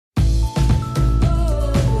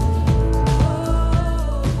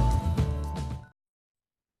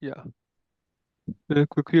Yeah. We'll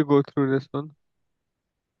quickly go through this one.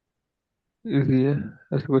 Easy है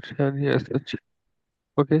ऐसा कुछ है नहीं as such.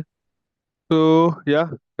 Okay. So yeah,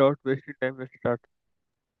 without wasting time, let's start.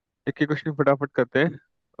 एक ही क्वेश्चन फटाफट करते हैं.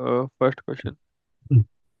 First question.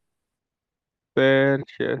 Pair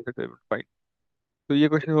share settlement fine. तो ये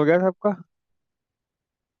क्वेश्चन हो गया था आपका.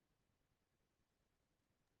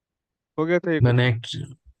 हो गया था ये मैंने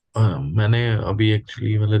क्वेश्चन. मैंने अभी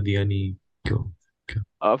एक्चुअली मतलब दिया नहीं। क्यों? क्यों?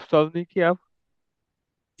 आप सॉल्व नहीं किया आप.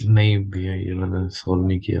 नहीं भैया, ये मैंने सॉल्व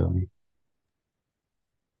नहीं किया अभी।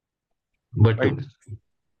 But fine.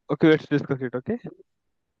 Okay, let's discuss it. Okay.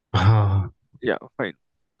 हाँ। Yeah, fine.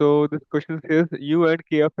 So this question says you and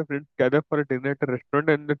K of your friends gather for a dinner at a restaurant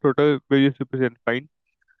and the total bill is ₹10. Fine.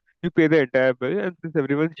 You pay the entire bill and since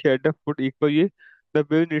everyone shared the food equally, the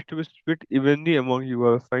bill needs to be split evenly among you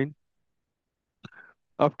all. Fine.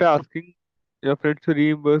 After asking your friends to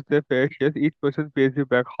reimburse their fair shares, each person pays you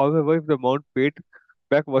back. However, if the amount paid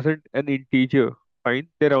back wasn't an integer, fine,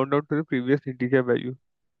 they round down to the previous integer value.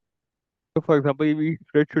 So for example, if each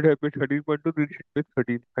friend should have paid 13.2, then it should pay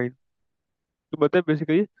 13. Fine. So matlab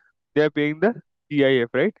basically they are paying the GIF,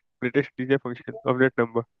 right? Greatest integer function of that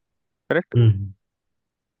number. Correct? Hmm.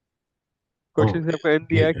 Question से okay. आपको n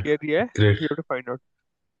दिया ये है, k दिया है. Great You have to find out.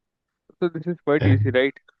 So this is quite easy, and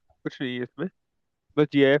right? कुछ नहीं है इसमें. बस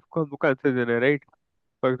GIF को हमको आंसर देना है, right?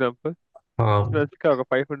 For example, इसमें हाँ, आंसर क्या होगा?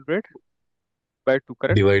 500/2,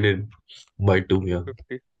 correct? डिवाइडेड बाय टू या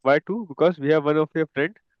 250. Why 2? Because we have one of your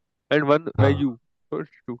friend and one by हाँ you. So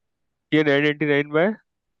it's 2. Here 999 by.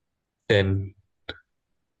 10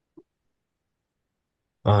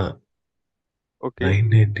 हाँ Okay.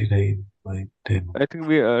 999 bye 10। I think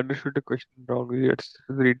we understood the question wrongly. Let's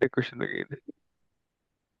read the question again.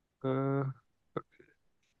 Uh,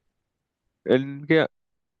 and yeah,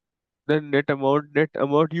 the net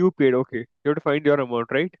amount you paid. Okay. You have to find your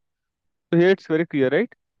amount, right? So here it's very clear,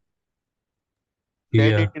 right? या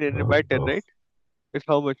 999 by 10, right? It's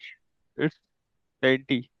how much? It's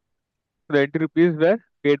 90. 90 rupees were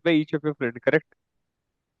paid by each of your friend, correct?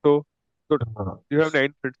 So, so हाँ you have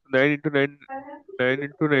 9 friends. 9 into 9, 9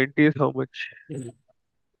 into 90 is how much?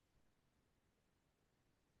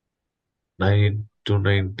 9 to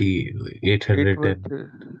 90 810।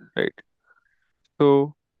 813, right?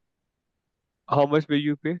 So, how much will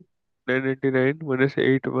you pay? 999 minus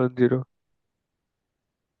 810.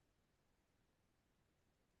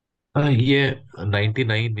 हाँ ये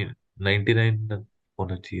 99 99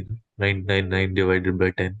 होना चाहिए ना। 999 divided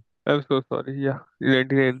by 10। I'm so sorry. Yeah,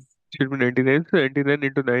 99 should be 99. So, 99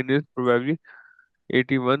 into 9 is probably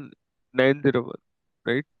 81901,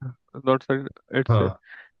 right? Not sorry, it's हाँ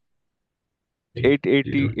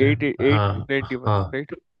 880, 010 हाँ 891, हाँ right?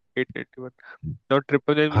 891. Now,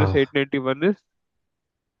 999 minus हाँ 891 is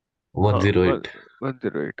 108।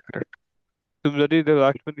 108, correct. Similarly, the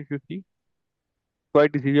last one, if you see,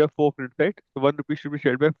 quite easy. You have four friends, right? So 1 rupee should be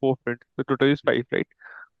shared by four friends. The total is five, right?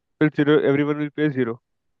 So zero, everyone will pay zero.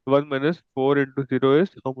 One minus four into zero is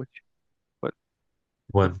how much? One.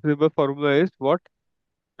 The 1 simple formula is what?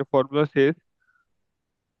 The formula says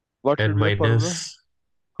what n should be the minus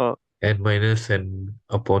formula? Huh. n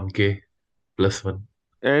upon k plus 1।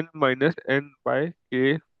 N minus n by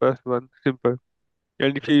k plus one. Simple.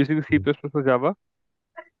 And if you're using C++ or Java,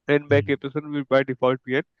 n by k plus one will by default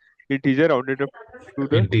be an integer rounded up to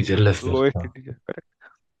the integer less lowest हाँ। integer. Correct.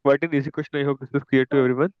 Quite an easy question. I hope this is clear to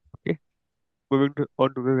everyone. Okay.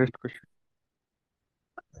 On to the next question.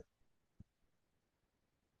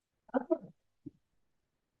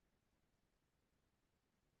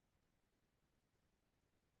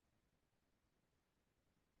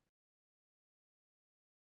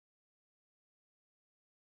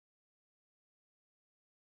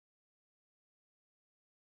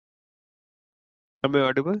 Am I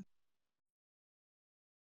audible?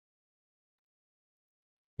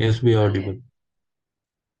 Yes be audible.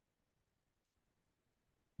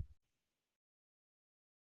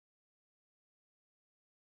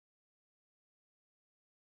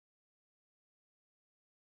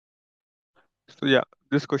 So yeah,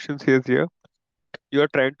 this question says here you are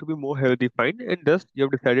trying to be more healthy, fine, and thus you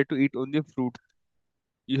have decided to eat only fruits.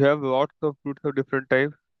 You have lots of fruits of different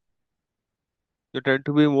types. You're trying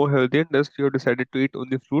to be more healthy, and thus you have decided to eat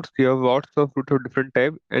only fruits. You have lots of fruits of different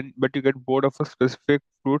type, and but you get bored of a specific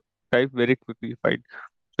fruit type very quickly, fine.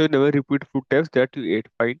 So you never repeat fruit types that you ate,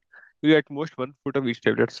 fine. You eat at most one fruit of each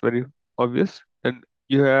type. That's very obvious. And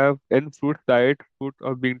you have n fruits diet fruit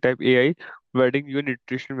of being type AI, providing you a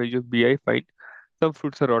nutrition value of BI, fine. Some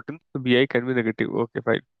fruits are rotten, so BI can be negative. Okay,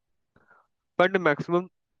 fine. Find the maximum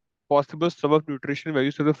possible sum of nutrition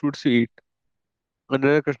values of the fruits you eat.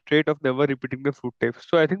 Another constraint of never repeating the fruit types.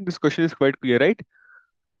 So I think this question is quite clear, right?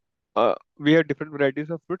 We have different varieties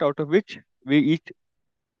of fruit, out of which we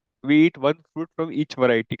eat one fruit from each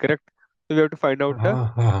variety, correct? So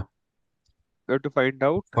हाँ, we have to find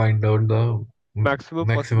out find out the maximum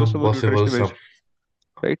possible maximum sum of possible nutritional sum. value,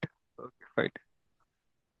 right? Okay, fine.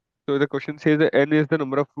 So the question says that n is the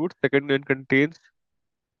number of fruits, second n contains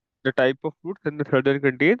the type of fruits, and the third n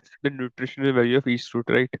contains the nutritional value of each fruit,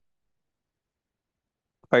 right?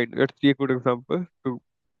 Fine. Let's see a good example to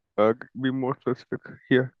be more specific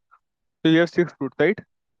here. So you have six fruits, right?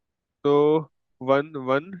 So one,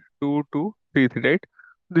 two, two, three, three, right?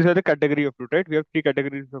 These are the category of fruit, right? We have three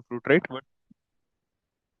categories of fruit, right? But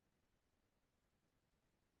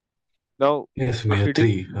now Yes, we have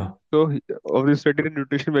proceeding. three. So obviously the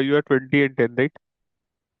nutrition value are 20 and 10, right?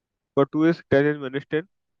 For two is 10 and minus 10.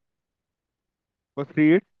 For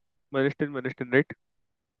three it's minus 10, minus 10, right?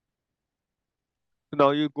 So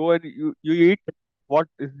now you go and you eat what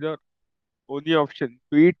is the only option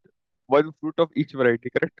to eat one fruit of each variety,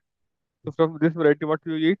 correct? So from this variety, what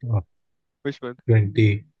do you eat? Uh, Which one?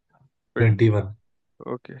 20, 20. 21.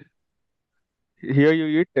 Okay. Here you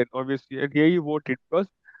eat 10, obviously, and here you won't eat because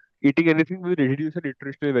eating anything will reduce the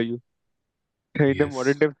nutritional value. In the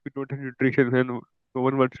modern Yes. times, we don't have nutrition, and no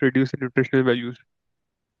one wants to reduce the nutritional values.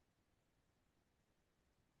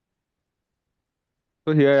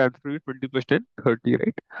 So here answer is 20 plus 10, 30,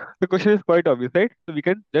 right? The question is quite obvious, right? So we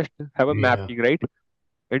can just have a Yeah. mapping, right?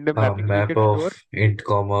 In the mapping, we Map can of store, int,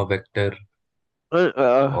 comma, vector,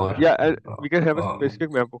 or yeah, and uh, we can have a uh,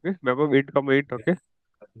 specific map, okay? Map of int, comma, int, okay?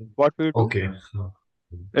 What we'll do, okay.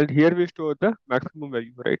 and here we store the maximum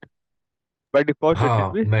value, right? By default, it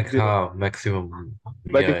should be zero. Maximum.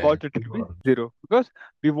 By Yeah, yeah. default, it will be zero because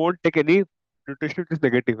we won't take any nutrition which is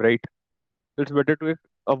negative, right? So it's better to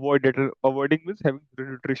avoid it. Avoiding means having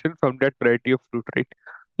zero nutrition from that variety of fruit, right?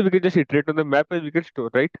 So we can just iterate on the map and we can store,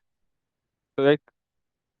 right? So like,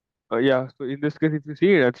 yeah. So in this case, if you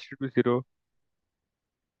see, that should be zero.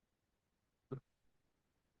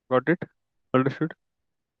 Got it? Understood?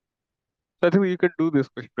 So I think you can do this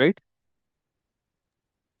question, right?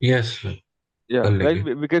 Yes, Yeah. कर Like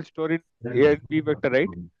लेंगे. we can store in A and B vector, right?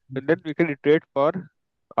 And then we can iterate for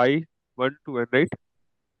I one to n, right?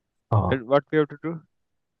 हाँ, And what we have to do?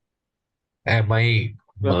 mi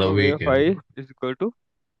We have to मतलब A ये of क्या I is equal to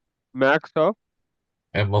max of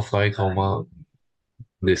m of I comma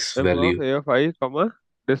this m of value. A of I, comma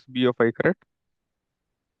this B of I, correct?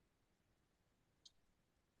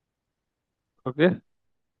 Okay.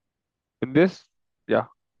 In this, yeah,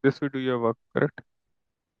 this will do your work, correct?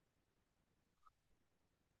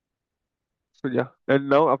 So yeah, and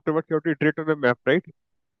now afterwards you have to iterate on the map, right?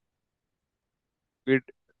 Wait,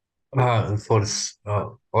 For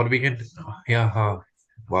or we can, yeah, हाँ,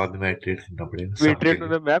 बाद में iterate करना पड़ेगा we sum के iterate on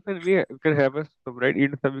लिए. the map and we can have a sum, right?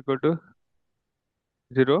 Int sum equal to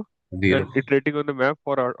zero, Zero. and iterating on the map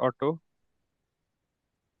for our auto,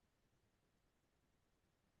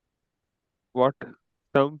 what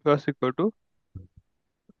sum plus equal to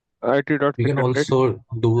it dot We can second, right? also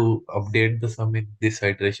do update the sum in this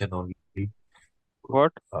iteration only.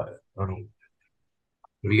 What? I don't know.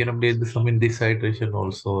 We can update the sum in this iteration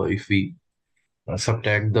also if we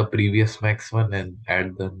subtract the previous max one and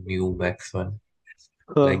add the new max one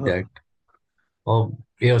like Uh-huh. that. Or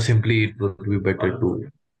yeah, simply it would be better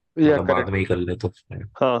to Yeah, मतलब बाद correct. में ही कर ले तो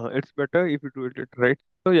उसमें. It's better if you do it, right?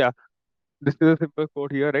 So yeah, this is a simple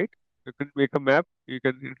code here, right? You can make a map, you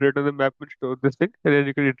can iterate on the map and store this thing, and then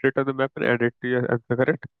you can iterate on the map and add it to your answer,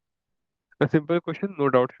 correct? A simple question, no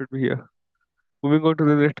doubt should be here. Moving on to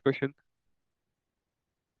the next question.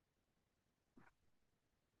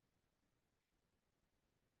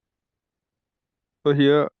 So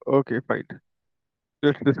here, okay, fine.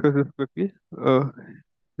 Let's discuss this quickly.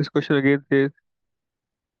 This question again says,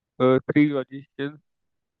 three logicians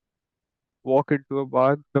walk into a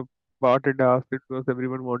bar. The bartender asks it, does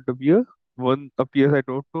everyone want a beer? One appears, I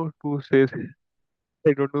don't know. Two says,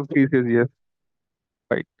 I don't know. Three says yes.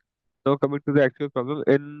 Fine. Now coming to the actual problem.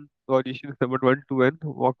 In logicians number 1 to n,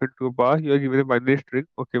 walk into a bar. You are given a binary string.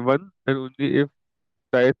 Okay, one and only if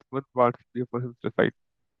that one wants beer for himself. Fine.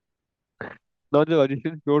 Now the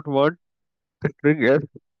logicians don't want the string as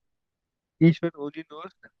each one only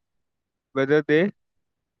knows whether they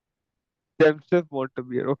themselves want a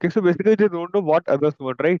beer. Okay, so basically they don't know what others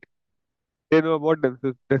want, right? They know about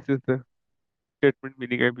themselves. This is the statement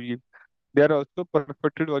meaning, I believe. They are also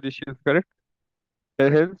perfected logicians, correct?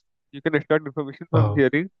 And hence, you can extract information from Uh,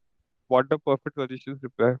 hearing what the perfect logicians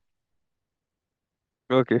reply.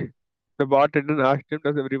 Okay. The bartender asked him,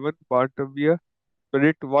 does everyone want a beer?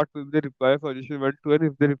 Predict what will be the reply for logician 1 to n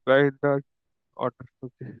if they reply in the Order.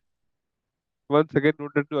 Okay. Once again,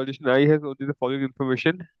 note that the audition I has only the following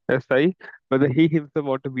information as I, whether he himself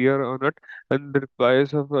want to be here or not, and the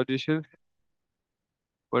replies of auditions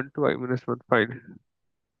 1 to I minus 1. Fine.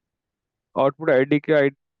 Output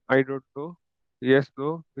IDK, I don't know. Yes,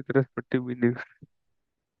 no, with respective meanings.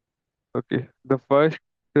 Okay. The first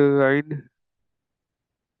line.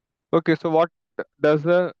 Okay, so what does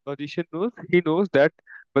the audition knows? He knows that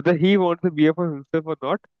whether he wants to be here for himself or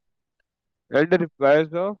not, and the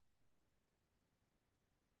replies of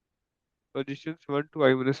auditions 1 to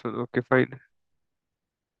I minus 1. Okay, fine.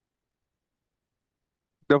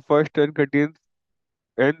 The first line contains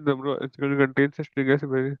n number of second contains a string as a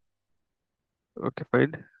very. Okay,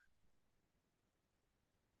 fine.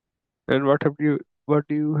 And what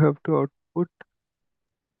do you have to output?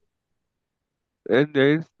 And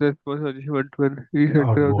there is the response audition 1 to 1. He center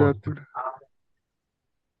of the Outbound. output.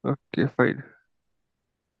 Okay, fine.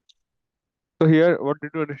 So here, what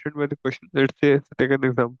did you understand by the question? Let's say, take an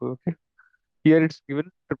example. Okay, here it's given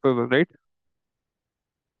triple one, right?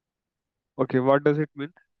 Okay, what does it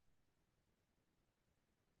mean?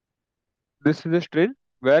 This is a string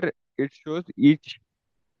where it shows each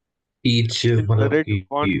Each मतलब iterate कि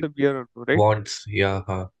wants a beer or no, right? wants या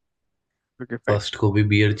हाँ Okay, fine. First को भी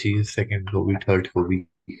beer चाहिए second को भी third को भी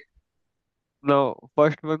Now,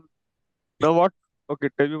 first one. Now what? Okay,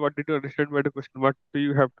 tell me what did you understand by the question? What do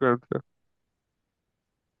you have to answer?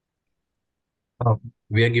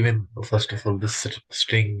 we are given first of all this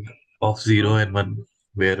string of Hmm. 0 and 1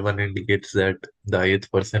 where 1 indicates that the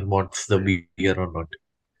ith person wants the beer or not,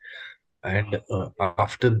 and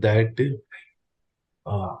after that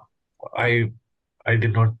uh, I I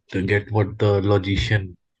did not get what the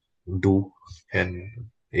logician do, and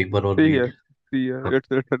एक बार और See read. here. See here.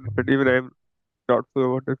 Let's understand. Even I am doubtful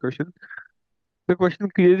about the question. The question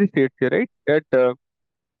clearly states here, right? That the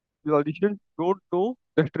auditions don't know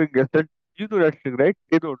the string. Yes, that you know that string, right?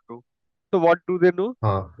 They don't know. So what do they know?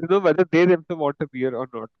 हाँ, They know whether they themselves want a beer or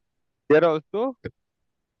not. They are also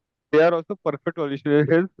they are also perfect auditioners.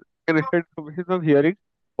 Hence, can extract information from hearing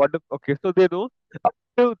what the okay. So they know up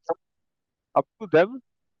to up to them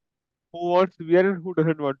who wants beer and who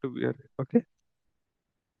doesn't want to beer. Okay,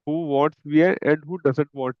 who wants beer and who doesn't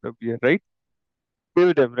want the beer, right?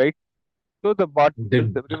 Tell them, right? So the bot since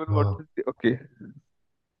did everyone wants to say, okay,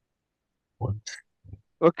 what?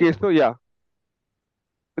 okay. So yeah,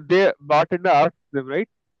 they bartender asks them, right?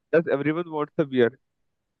 Does everyone wants a beer?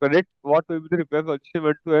 Correct. What will be the reply position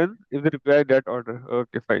 1 to n if the reply in that order?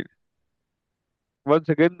 Okay, fine. Once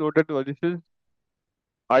again, note that positions.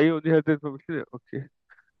 I only have the information. Okay.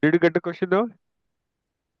 Did you get the question now?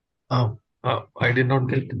 I did not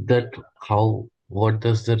get that. How? What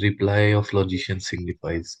does the reply of logician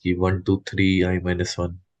signifies? Ki 1, 2, 3, I minus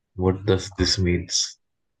 1. What does this means?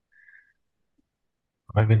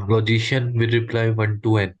 I mean, logician will reply 1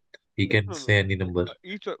 to n. He can No, no. say any number.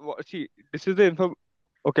 See, this is the info.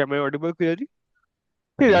 Okay, am I audible clearly?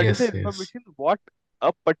 See, that is the Yes, yes. information what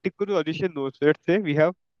a particular audition knows. Let's say we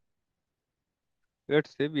have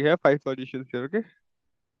five auditions here. Okay,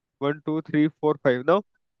 one, two, three, four, five. Now,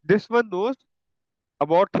 this one knows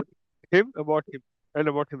about about him, and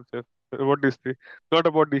about himself, about these three, not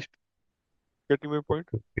about these two. Getting my point?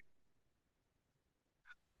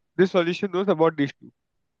 This audition knows about these two.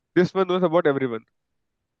 This one knows about everyone.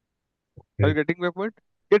 Are you Okay. getting my point?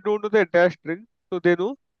 They don't know the entire string, so they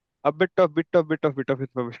know a bit of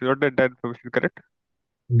information, not the entire information. Correct?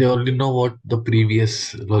 They already know what the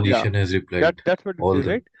previous Yeah. logician has That replied. that's what it All is,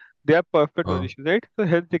 the right? They are perfect uh, auditions, right? So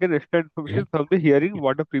hence they can extract information from the hearing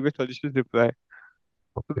what the previous auditions reply.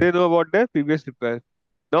 So okay. they know about their previous replies.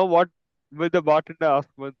 Now what will the bartender ask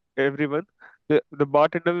everyone? The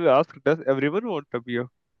bartender will ask, does everyone want a beer?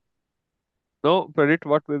 Now predict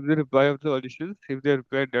what will be the reply of the auditions if they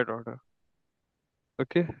reply in that order.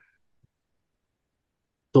 Okay?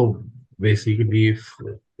 So basically, if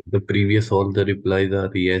the previous all the replies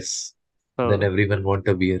are yes, then Uh, everyone want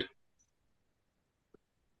a beer.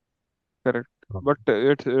 Correct. Uh, But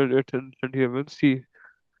it's instant here. Man. See,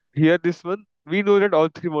 here this one, we know that all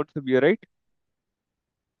three wants a beer, right?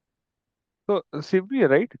 So simply,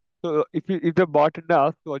 right? So if the bartender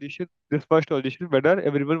asks the audition, this first audition, whether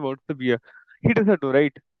everyone wants the beer, he doesn't know,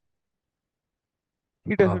 right?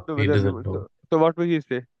 He doesn't know he whether doesn't everyone. know. So what will he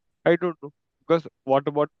say? I don't know. Because what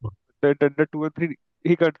about the two and three?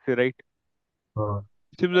 He can't say, right? Uh,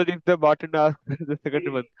 Similarly, if the bartender asks the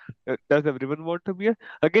second one, does everyone want a beer?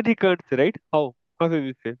 Again, he can't say, right? How will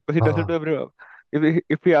he say? Because he doesn't uh, know everyone.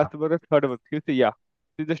 If he asks about the third one, he'll say, yeah.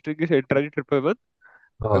 Since the string is entirely triple one,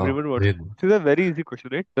 everyone wants. with This is a very easy question,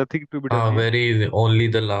 right? Nothing to be done here. very only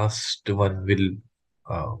the last one will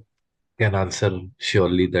uh, can answer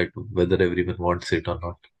surely that whether everyone wants it or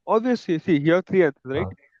not. Obviously, see, here three answers, right?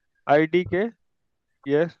 Uh, IDK,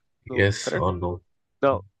 yes, no, yes correct? or no.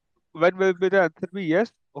 Now, when will be the answer be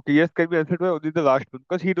yes? Okay, yes can be answered by only the last one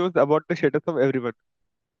because he knows about the status of everyone.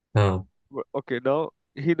 Uh, Okay, now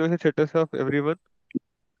he knows the status of everyone.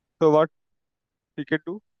 So what he can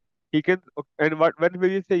do? He can, and what when will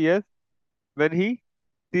you say yes? When he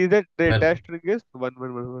sees that the entire well, string is one,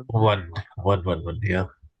 one, one, one. one. Yeah,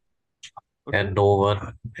 Okay. and no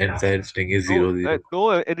one entire string is No, 0, 0. no,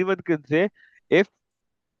 anyone can say if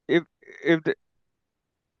if if the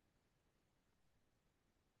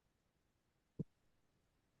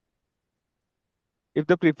if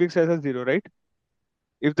the prefix has a zero, right?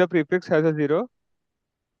 If the prefix has a zero,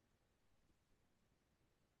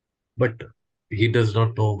 But he does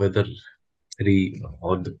not know whether three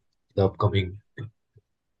or the upcoming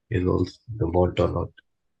is also the want or not.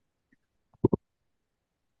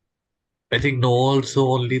 I think no. Also,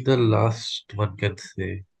 only the last one can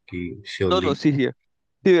say. Ki no, no. surely. See here.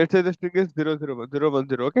 See, let's say the string is 0, 0, 1, 0, 1,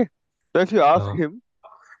 0. Okay. Now, if you ask Uh, him,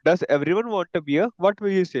 does everyone want a beer? What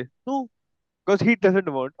will you say? No, because he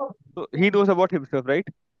doesn't want. So he knows about himself, right?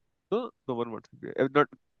 So no one wants a beer. Not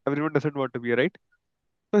everyone doesn't want a beer, right?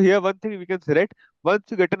 So here, one thing we can say, right? Once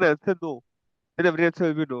you get an answer no, then every answer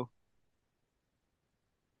will be no.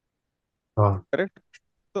 uh, Correct?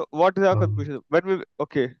 So what is our um, conclusion? When we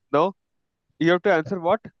okay, now you have to answer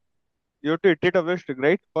what? You have to iterate of the string,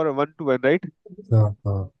 right? For a one to one, right? uh,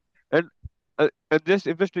 uh, And just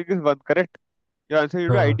if the string is one, correct? Your answer you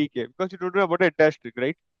to uh, IDK because you don't know about the entire string,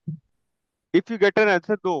 right? If you get an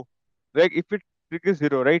answer no, like if it string is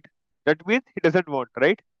zero, right? That means he doesn't want,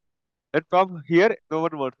 right? And from here, no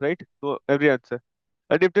one wants, right? No, every answer.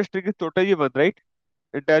 And if the string is totally one, right?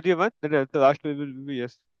 Entirely one, then the answer last will be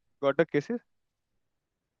yes. Got the cases?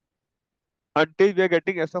 Until we are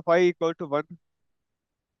getting s of I equal to 1,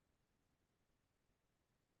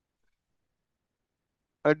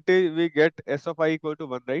 until we get s of I equal to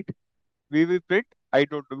 1, right? We will print I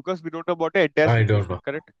don't know because we don't know about the entire I don't situation, know.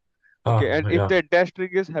 correct? Okay, and if Yeah. the entire string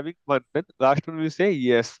is having 1, then last one will say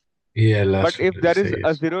yes. Yeah, But last one if will there is say a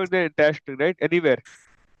yes. 0 in the entire string, right? Anywhere.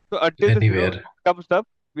 So until the 0 Anywhere. comes up,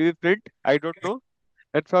 we will print I don't know.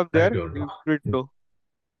 And from I there, don't we know. will print no.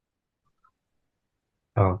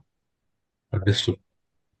 Uh, understood.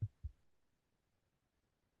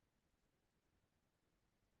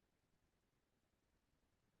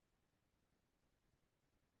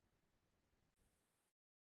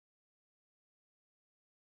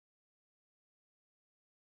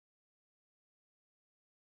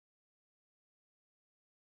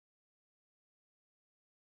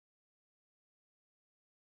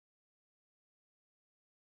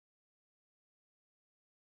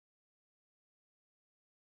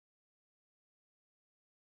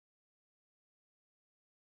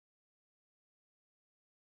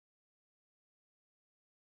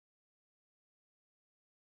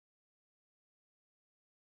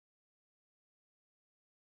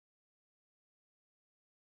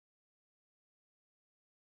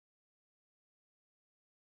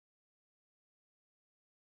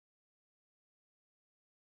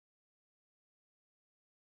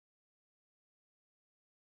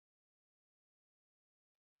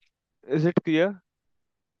 Is it clear?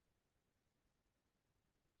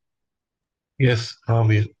 Yes,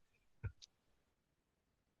 Amir.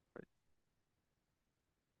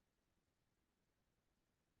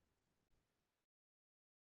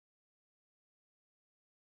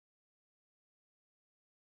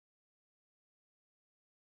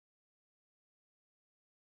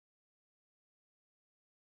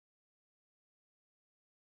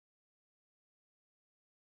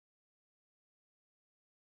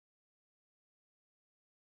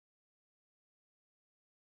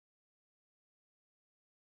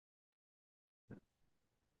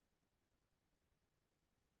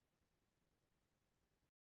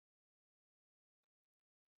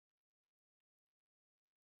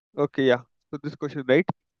 Okay, yeah. So this question, right?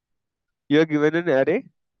 You are given an array.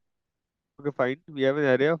 Okay, fine. We have an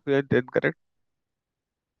array of 10, correct?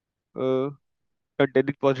 Uh,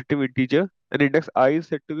 containing positive integer. And index I is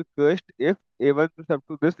said to be cursed if A1 is up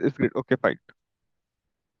to this is great. Okay, fine.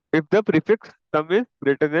 If the prefix sum is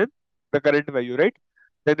greater than the current value, right?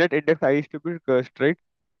 Then that index I is to be cursed, right?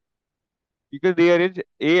 You can rearrange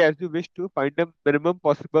A as you wish to find the minimum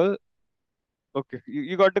possible. Okay,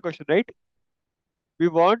 you got the question, right? We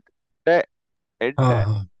want the entire.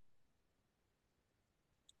 Uh,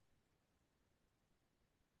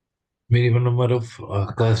 minimum number of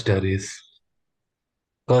cast arrays,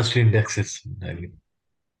 cast indexes. I mean,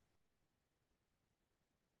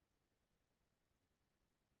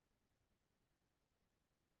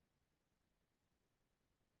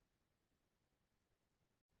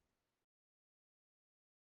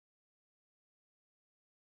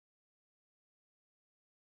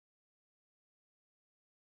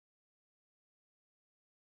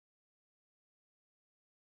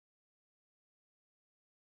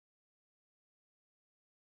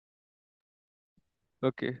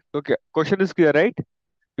 Okay. Okay. Question is clear, right?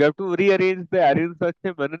 We have to rearrange the array in such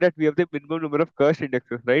a manner that we have the minimum number of cursed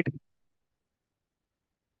indexes, right?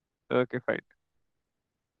 Okay, fine.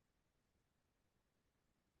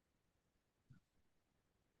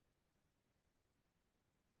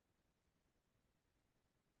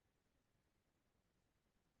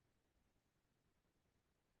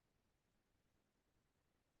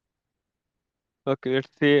 Okay, let's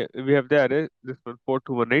say we have the array, this one,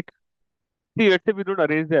 4218. See, let's say we don't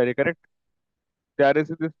arrange the array, correct? The array is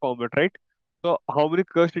in this format, right? So how many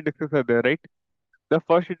cursed indexes are there, right? The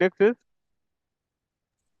first index is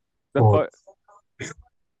the Fourth.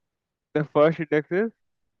 first index is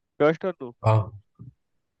cursed or no? Uh,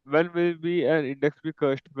 When will be an index be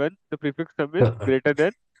cursed? When the prefix sum is uh, greater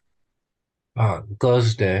than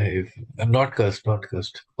cursed if not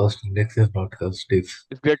cursed. First index is not cursed if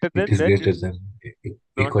is greater it than, is then greater it's than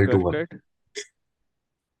not equal to cursed, 1. right?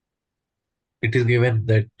 It is given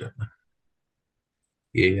that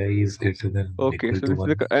AI is greater than Okay, equal so to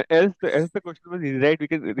this is 1. else the question was easy, right? We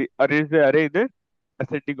can arrange the array in the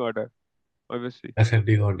ascending order, obviously.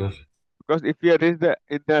 Ascending order. Because if we arrange the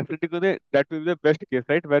in the ascending order, that will be the best case,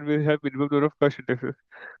 right? Where we have minimum number of cursed indexes.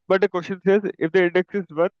 But the question says if the index is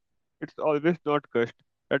one, it's always not cursed.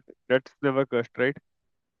 That's never cursed, right?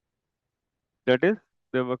 That is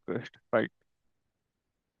never cursed. Fine.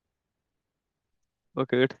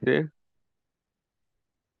 Okay, let's say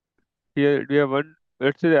here we have one.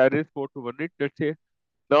 Let's say the array is 4 to 1, right? Let's say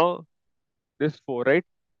now this 4, right?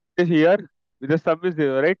 Is here the sum is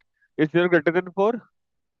 0, right? Is 0 greater than 4?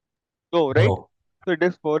 No, right? No, So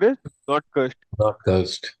index 4 is not cursed. not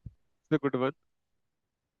cursed. It's a good one,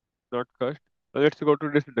 not cursed. Now let's go to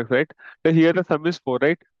this index, right? So here the sum is 4,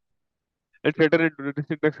 right? And greater into this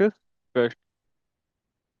index is cursed.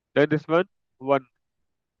 Then this one, 1.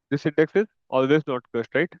 This index is always not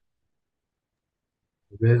cursed, right?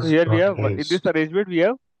 So Always here we not have, in this cursed. arrangement, we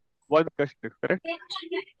have one cursed index, correct?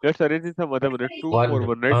 Let's arrange in some other manner. 2, 4, One,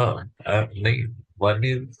 1, right? one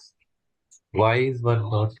is, why is one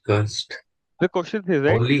not cursed? The question is,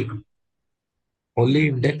 right? Only, only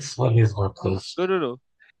index one is not cursed. No, no, no.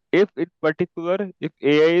 If in particular, if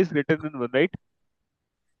AI is greater than 1, right?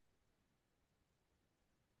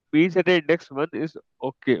 Means that the index 1 is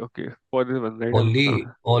okay, okay, for this one, right?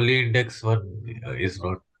 Only index one is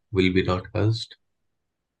not, will be not cursed.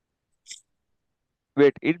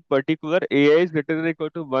 Wait, in particular, AI is greater than or equal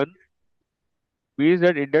to 1 means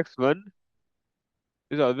that index 1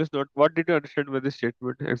 is always not. What did you understand by this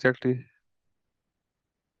statement exactly?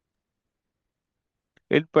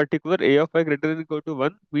 In particular, A of I greater than or equal to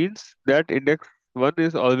 1 means that index 1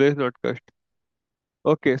 is always not cursed.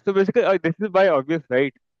 Okay, so basically, this is by obvious,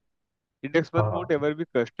 right? Index 1 Uh, won't ever be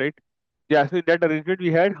cursed, right? Yeah, so in that arrangement,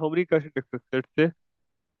 we had how many cursed indexes? Let's say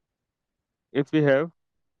if we have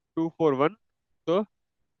 2, 4, 1, so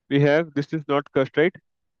we have this is not cursed, right?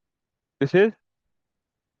 This is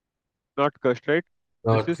not cursed, right?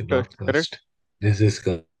 This is not cursed, correct? cursed. This is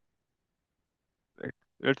cursed. Right.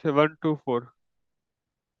 Let's say 1, 2, 4.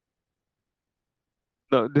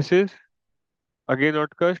 Now, this is again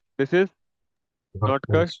not cursed. This is Not not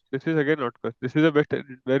cursed. cursed. This is again not cursed. This is the best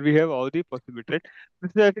where we have all the possibilities, right?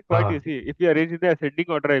 This is, I think, quite Ah, easy. If we arrange in the ascending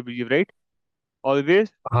order, I believe, right? Always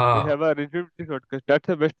we ah, have a arrangement which is not cursed. That's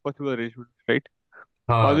the best possible arrangement, right?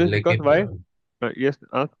 हाँ Always because लेकिन why? Yes,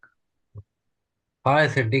 ask. हाँ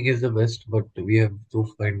ascending is the best, but we have to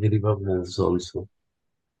find minimum moves also.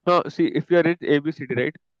 Now, see, if we arrange A, B, C, D,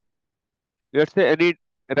 right? Let's say any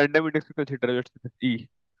random index we consider, let's say E.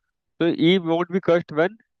 So E won't be cursed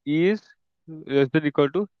when E is less than equal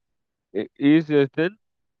to E is less than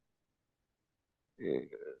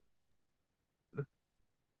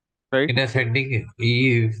right. In ascending,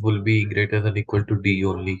 E will be greater than equal to D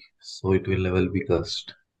only, so it will never be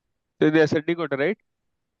cursed. So in the ascending order, right?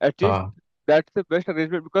 At least हाँ that's the best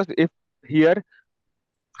arrangement because if here,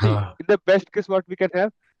 see, हाँ in the best case, what we can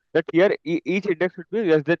have that here each index should be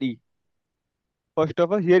less than E. First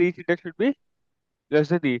of all, here each index should be less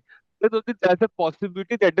than E. Then only there's a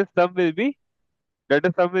possibility that the sum will be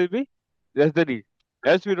less than E.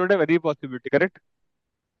 Else we don't have any possibility, correct?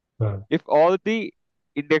 हाँ. If all the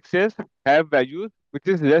indexes have values which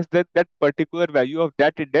is less than that particular value of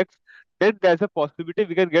that index, then there's a possibility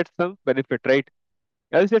we can get some benefit, right?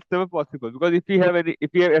 Else it's never possible because if we have F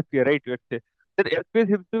here, right? Let's say, then F is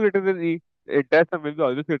himself greater than E. The entire sum will be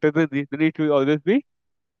always greater than E. Then it will always be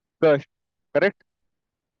cursed, correct?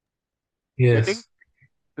 Getting? Yes.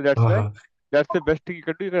 So that's why हाँ. that's the best thing you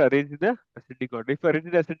can do. You can arrange in the ascending order. If you arrange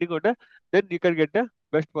in the ascending order, then you can get the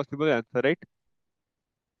best possible answer, right?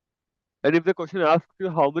 And if the question asks you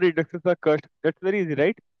how many indexes are cursed, that's very easy,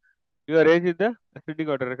 right? You arrange in the ascending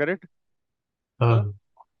order, correct? So, Uh,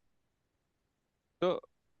 so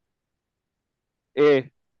A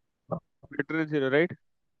greater than 0, right?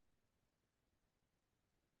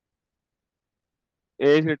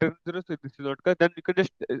 A is greater than 0, so this is not correct. Then you can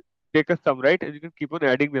just take a sum, right? And you can keep on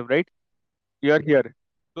adding them, right? You are here.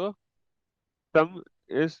 So sum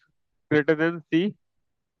is greater than C.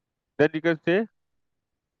 Then you can say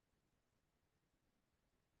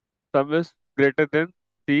sum is greater than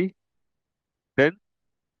C. Then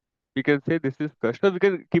we can say this is first. So we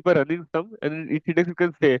can keep a running sum, and in each index we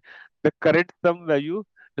can say the current sum value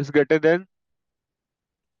is greater than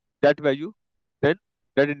that value. Then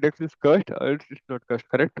that index is cursed or it's not cursed,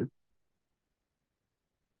 correct?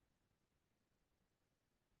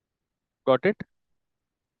 Got it?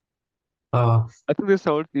 uh, I think this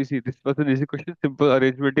sounds easy. This was an easy question. Simple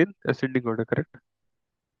arrangement in ascending order, correct?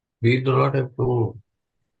 we do not have to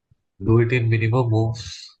do it in minimum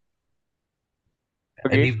moves.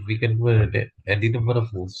 Again, We can do any number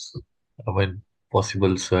of moves. I mean,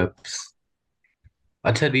 possible swaps.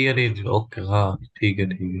 अच्छा rearrange. Okay, हाँ ठीक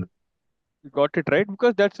है. you got it right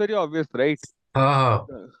because that's very obvious, right? हाँ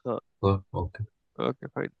Huh. okay. Okay,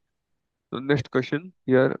 fine. So next question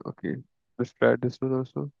here. Okay, let's try this one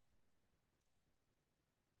also.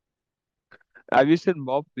 Avis and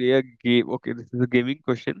Bob play a game. Okay, this is a gaming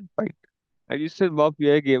question. Fine. Avis and Bob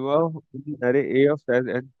play a game of array A of size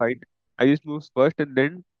and find. Avis moves first and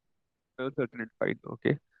then certain and find.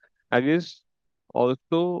 Okay. Avis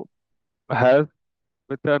also has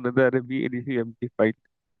with another array B initially empty find.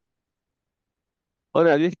 On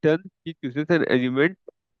Avis' turn, he chooses an element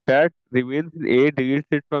that remains in A, deletes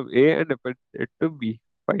it from A, and appends it to B.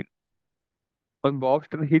 Fine. On Bob's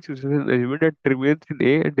turn, he chooses an element that remains in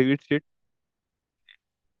A and deletes it.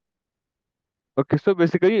 Okay, so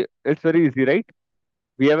basically, it's very easy, right?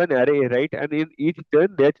 We have an array, right? And in each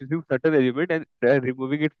turn, they are choosing certain element and they are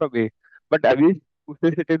removing it from A. But Avis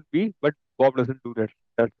pushes it in B, but Bob doesn't do that.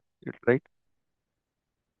 That's it, right?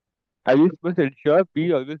 Avis must ensure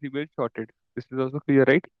B always remains sorted. This is also clear,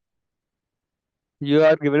 right? You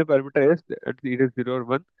are given a parameter S at either 0 or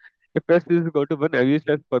 1. If S is equal to 1, Avis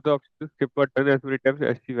has further option to skip a turn as many times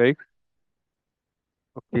as she likes.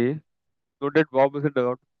 Okay. Note that Bob isn't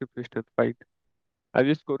allowed to skip his turn. Fine.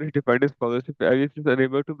 Avis score is defined as follows. If Avis is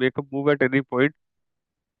unable to make a move at any point,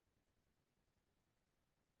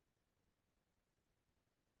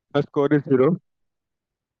 her score is 0.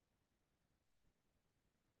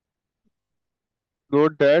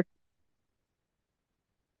 Note that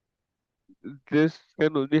this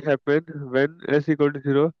can only happen when S equal to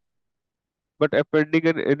 0, but appending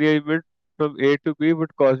an any element from A to B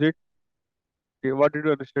would cause it. Okay, what did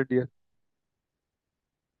you understand here?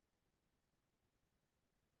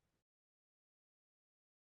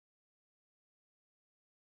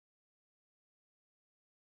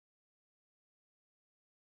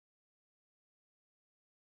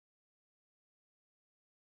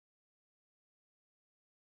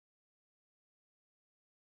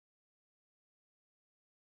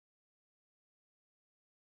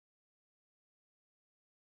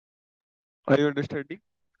 Are you understanding?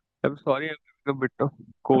 I'm sorry, I'm having a bit of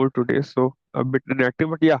cold today, so I'm a bit inactive.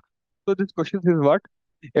 But yeah, so this question is what?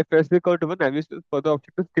 If S is equal to 1, Avis is for the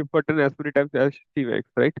option to skip button as many times as she makes,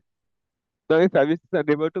 right? Now, if Avis is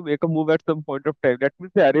unable to make a move at some point of time, that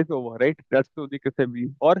means the array is over, right? That's the only case I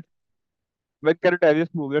mean. Or when cannot Avis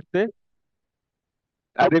move? Let's say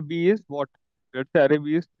array B is what? Let's say array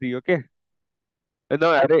B is 3, okay? And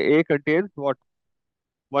now array A contains what?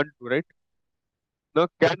 1, 2, right? Now,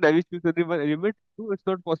 can Navi choose only one element? No, it's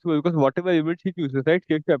not possible because whatever element she chooses, right,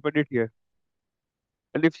 she has to append it here.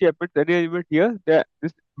 And if she appends any element here,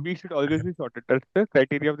 this B should always be sorted. That's the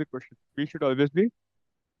criteria of the question. B should always be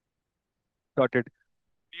sorted.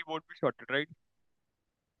 B won't be sorted, right?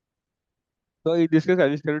 So in this case,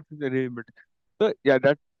 Alice cannot choose any element. So yeah,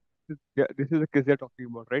 yeah, this is the case they're talking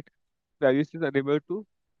about, right? So Alice is unable to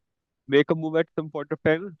make a move at some point of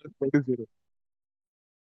time. The score is 0.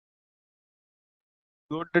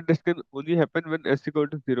 Note that this can only happen when S equal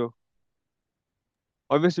to 0.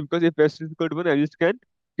 Obviously, because if S is equal to 1, Alice can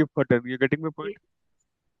skip her turn. You're getting my point?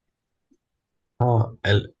 हाँ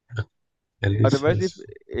Alice Otherwise, has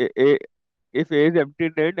if A is empty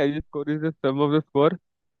in the end, Alice score is the sum of the score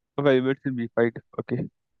of elements in B. Fine. Okay.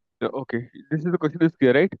 Okay. This is the question is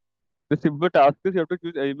clear, right? The simple task is you have to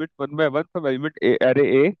choose elements one by one from element A,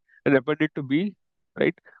 array A and append it to B,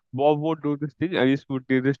 right? Bob won't do this thing, Alice would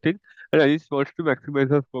do this thing, and Alice wants to maximize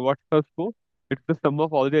her score. What's her score? It's the sum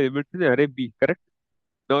of all the elements in array B, correct?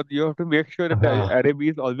 Now you have to make sure that the हाँ array B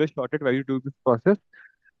is always sorted while you do this process.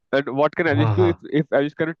 And what can Alice हाँ do हाँ if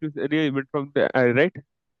Alice cannot choose any element from the array, right?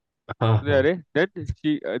 हाँ in the हाँ. array, then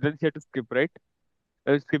she had to skip, right?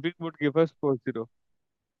 And skipping would give her score 0.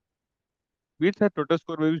 Means her total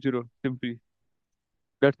score will be 0, simply.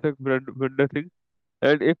 That's the wonder thing.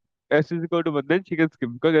 And if S is equal to 1, then she can skip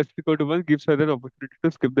because S is equal to 1 gives her an opportunity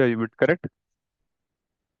to skip the element, correct?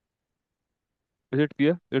 Is it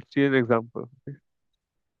clear? Let's see an example. Okay.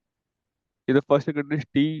 In the first second is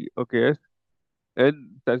T, okay, yes.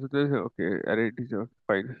 And that's what is, okay, array is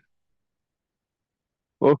fine.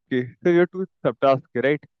 Okay, so you have two subtasks,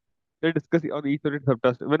 right? Let's discuss on each of the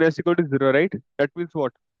subtasks. When S equal to 0, right? That means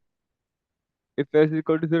what? If S is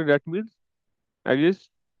equal to 0, that means I just,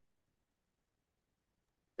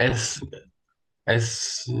 S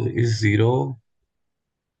S is 0,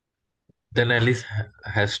 then Alice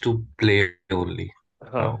has to play only.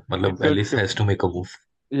 मतलब it Alice will has to skip. make a move.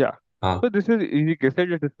 Yeah. हाँ. So this is easy case.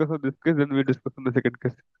 Let's discuss on this case, then we discuss on the second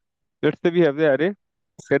case. Let's say we have the array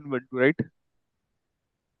 10, 1, 2, right?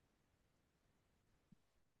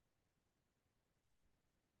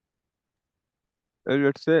 And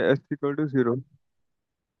let's say S equal to 0.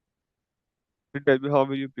 Then tell me how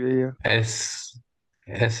will you play here? S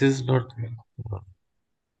is not.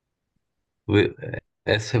 we-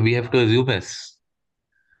 S, we have to assume S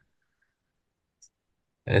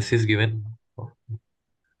is given.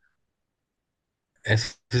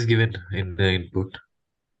 S is given in the input.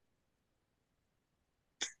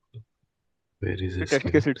 Where is The S test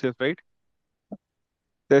given? case itself, right?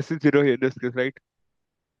 The S is 0 here in this case, right?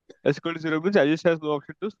 S equal to 0 means I just has no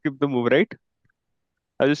option to skip the move, right?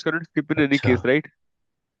 I just cannot skip in any अच्छा. case, right?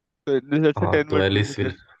 So in this, let's say हाँ 10, तो 1, 2 in Alice this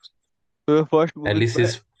will. case. So the first move is Alice by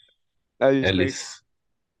is Alice, right? Alice.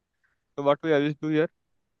 So what will Alice do here?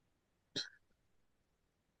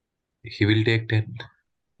 He will take 10.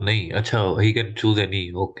 नहीं अच्छा, he can choose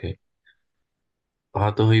any. Okay.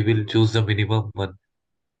 हाँ तो he will choose the minimum one.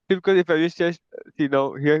 See, because if Alice just see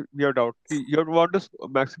now here we have doubt. See, you want to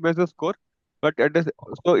maximize the score, but at the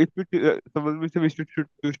so if you someone will say we should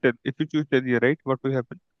choose 10. If you choose 10 here, right? What will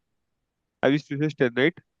happen? Alice chooses 10,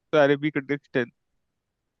 right? So array B contains 10.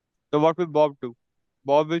 So what will Bob do?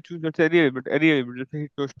 Bob will choose let's say any element. Let's say he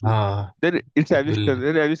chose 2. हाँ. Then it's It Alice's will. turn.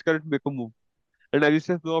 Then Alice cannot make a move, and Alice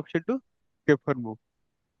has no option to skip her move.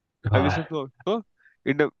 Alice has हाँ. no. So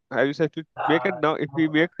in the Alice has to make it now. If he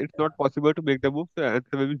makes, it's not possible to make the move. So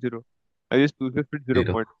answer will be 0. Alice chooses with 0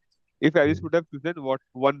 Zero. point. If Alice would have chosen what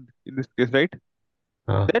 1 in this case, right?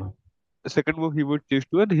 हाँ Then हाँ. the second move he would choose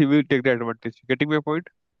 2 and he will take the advantage. Getting my point?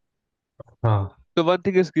 हाँ So one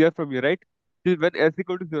thing is clear from you, right? When S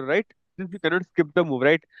equal to 0, right? Since you cannot skip the move,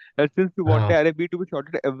 right? And since you want the हाँ array B to be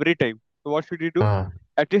sorted every time, so what should you do? हाँ.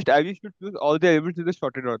 At least I should choose all the elements in the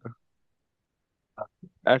sorted order.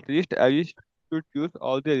 At least I should choose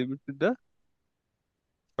all the elements in the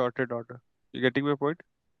sorted order. You getting my point?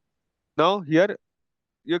 Now here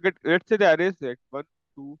you get let's say the array is like 1,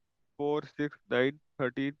 2, 4, 6, 9,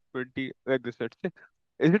 13, 20, like this. Let's say.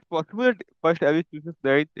 Is it possible that first Alice chooses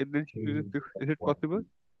 9 and then she chooses 6? Is it possible?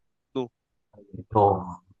 No.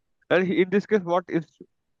 No. And in this case, what is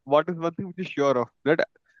one thing which is sure of? That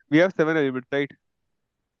we have 7 elements, right?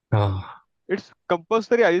 हाँ It's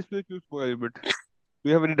compulsory Alice will choose 4 elements. Do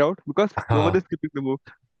you have any doubt? Because no one हाँ is skipping the move.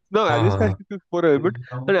 Now हाँ Alice has हाँ. to choose 4 elements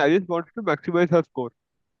and Alice wants to maximize her score.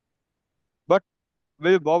 But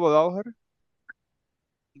will Bob allow her?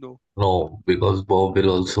 No. No, because Bob will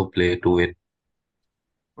also play to win.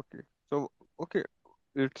 Okay. So okay.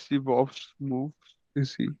 Let's see Bob's moves.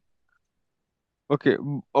 Let's see. Okay.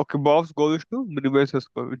 Okay. Bob's goal is to minimize her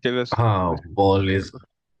score, whichever. हाँ, ball is.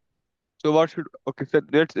 So what should okay? So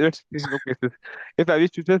let's think of cases. If Alice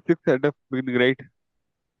chooses 6 at the beginning, right?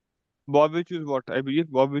 Bob will choose what? I believe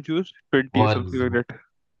Bob will choose 20, something like One. that.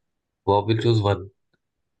 Bob will choose one.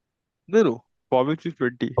 No, no. Bob will choose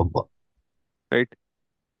 20, Bob. right?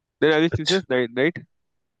 Then Alice chooses 9, right?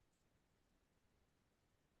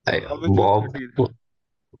 Bob will choose Bob.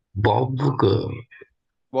 13. Bob.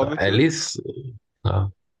 Bob will choose Alice. Uh,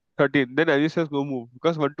 13. Then Alice has no move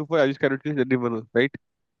because 1 to 4 Alice cannot choose anyone else, right?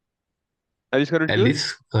 Alice cannot choose.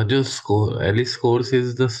 Alice. Just score. Alice scores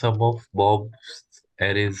is the sum of Bob's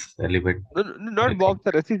arrays element. No, no, no, I not think. Bob's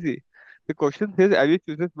array. See. The question says Alice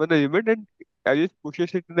chooses one element and Alice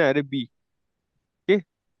pushes it in the array B. Okay. अच्छा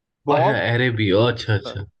Bob array B. Oh, अच्छा Uh,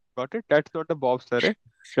 अच्छा. got it? That's not a Bob's array.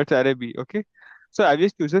 That's array B. Okay. So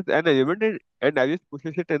Avish chooses an element and Avish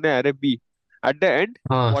pushes it in the array B. At the end,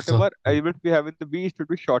 हाँ so. whatever elements we have in the B should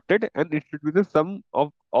be sorted and it should be the sum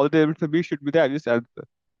of all the elements of B should be the Avish answer.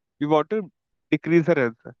 We want to decrease our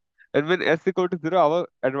answer. And when S equal to 0, our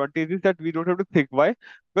advantage is that we don't have to think. Why?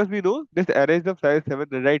 Because we know this array is of size 7,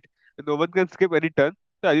 right? And no one can skip any turn.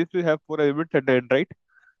 So I used to have 4 elements at the end, right?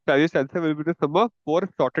 Rajesh answer will be the sum of four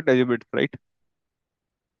sorted elements, right?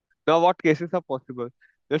 Now, what cases are possible?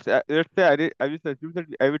 Let's say I just assume that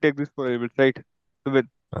I will take these four elements, right? To win.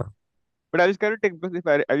 uh, But I just cannot take because if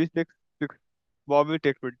I just take six, Bob will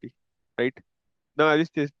take 20, right? Now I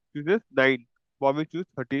just chooses 9. Bob will choose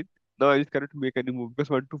 13. Now I just cannot make any move because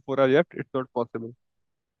 1 to 4 are left. It's not possible.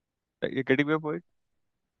 Right? You're getting my point?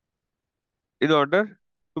 In order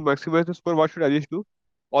to maximize the score, what should I just do?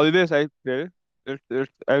 Always I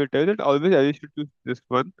will tell that always I should choose this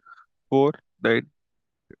one, 4, 9.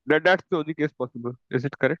 That's the only case possible. Is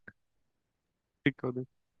it correct? Think on it.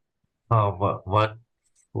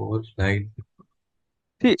 149.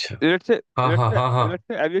 See, अच्छा. let's say, हाँ let's हाँ say, हाँ हाँ let's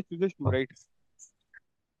say Avish chooses 2, हाँ. right?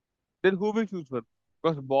 Then who will choose one?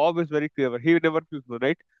 Because Bob is very clever. He will never choose one,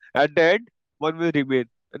 right? At the end, one will remain.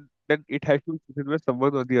 And then it has to be chosen by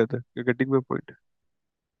someone or the other. You're getting my point.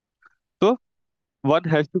 So, one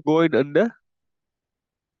has to go in under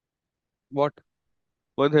what?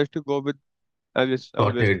 One has to go with Avish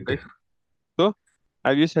always, Sorted. right? So,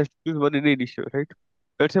 Avish has to choose one in the initial, right?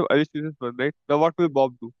 Let's say Avish chooses one, right? Now, what will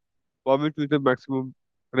Bob do? Bob will choose the maximum,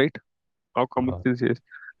 right? How common हाँ sense is.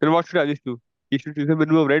 Then what should Avish do? He should choose the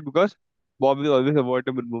minimum, right? Because Bob will always avoid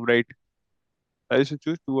the minimum, right? Avish should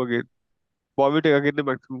choose 2 again. Bob will take again the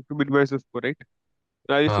maximum to minimize the score, right?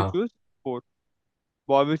 I used to हाँ choose 4.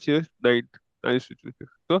 Bob will choose 9. I used to choose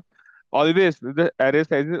 6. So, always, if the array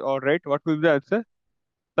size is alright, what will be the answer?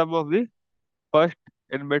 Sum of the first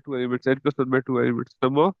n by 2 elements, n plus 1 by 2 elements.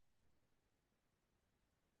 Sum of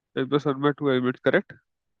n plus 1 by 2 elements, correct?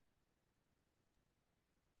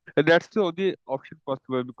 And that's the only option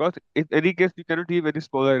possible because in any case, you cannot leave any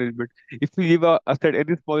smaller element. If you leave aside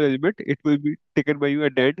any small element, it will be taken by you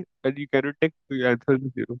at the end, and you cannot take, so your answer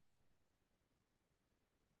is 0.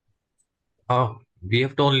 हाँ. We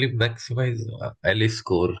have to only maximize Alice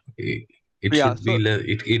score. It Yeah, should be so,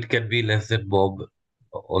 it can be less than Bob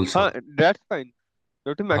also. that's fine. You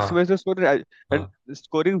have to हाँ maximize the score, and हाँ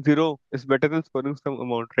scoring 0 is better than scoring some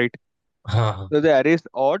amount, right? हाँ हाँ So the array is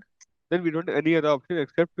odd, then we don't have any other option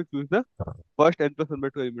except to choose the हाँ. first n plus 1 by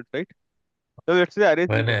 2 elements, right? So let's say the array is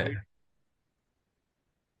मैंने even, right?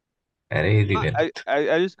 अरे ही didn't.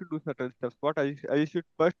 I just could do certain steps. What I should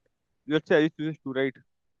first, let's say I choose 2, right?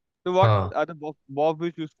 So what हाँ are the Bob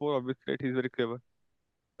will choose 4, obviously, right? He's very clever.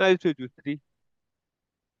 I should choose 3.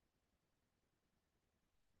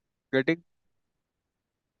 Getting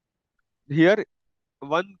here,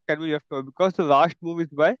 one can be left over because the last move is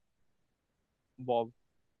by Bob.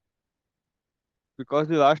 Because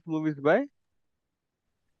the last move is by,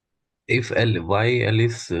 if why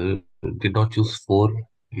Alice did not choose 4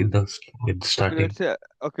 in okay, starting. let's say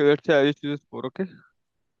I just choose 4, okay?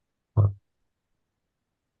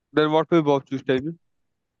 Then what will Bob choose, tell me?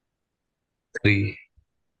 3.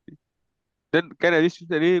 Then can I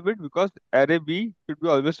choose any element because array B should be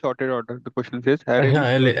always sorted order. The question says array अच्छा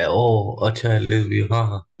B should always. अच्छा Alice भी हाँ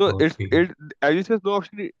हाँ. So Oh, it's ठीक है. it Alice has no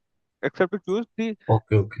option except to choose the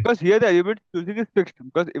okay okay. because here the element choosing is fixed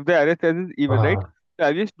because if the array size is even, right? हाँ. So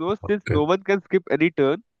Alice knows since okay no one can skip any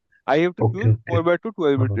turn, I have to okay choose okay. 4 by 2 two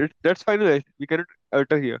elements. हाँ That's finalized. We cannot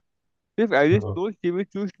alter here. If Alice हाँ knows she will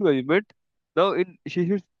choose two element, now in she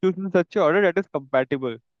should choose in such a order that is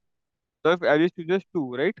compatible. Now if Alice chooses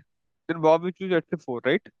 2, right? Then Bob will choose let's say 4,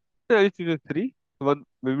 right? Then Alice chooses 3. One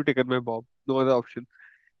will be taken by Bob. No other option.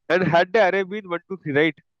 And had the array been 1, 2, 3,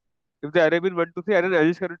 right? If the array been 1, 2, 3, then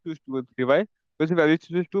Alice cannot choose 2 and 3. Why? Because if Alice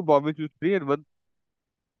chooses 2, Bob will choose 3, and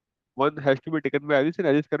one has to be taken by Alice, and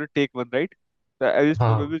Alice cannot take one, right? The Alice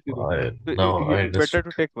score will हाँ. be 0. So Now I it's better understood.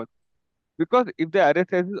 to take one. Because if the array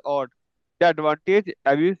size is odd, the advantage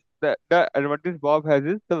Bob has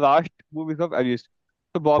is the last move is of Alice.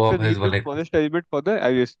 So Bob Bob can has leave the one egg. smallest element for the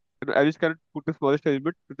Alice. And Alice cannot put the smallest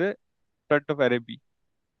element to the front of array B.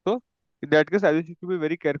 So in that case, Alice needs to be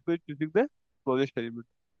very careful in choosing the smallest element.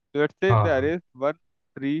 So let's say the हाँ array is 1,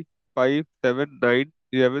 3, 5, 7, 9,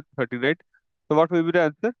 11, 39. So what will be the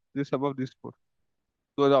answer? The sum of these four.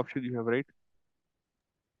 So the option you have, right?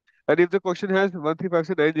 And if the question has 1, 3, 5,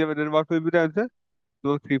 6, 9, 11, then what will be the answer?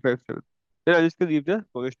 No, 3, 5, 7. Then I just can leave the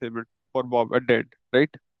smallest element for Bob at the end, right?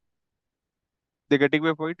 They getting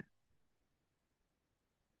my point?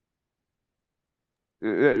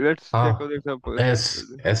 Let's check हाँ. on the examples.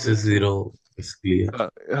 S is 0 is clear.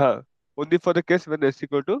 Only for the case when s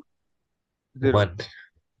equal to 0. 1.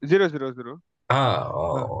 0, 0, 0.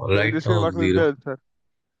 So in Right this case, now what will be the 0. answer?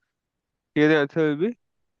 Here the answer will be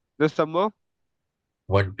the sum of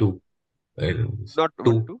 1 2. And not 1,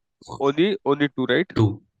 2 2. Only 2, right?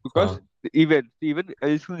 2. Because the even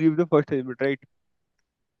I should leave the first element, right?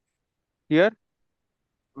 Here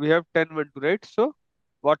we have 10, 1, 2, right? So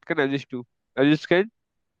what can I just do? I just can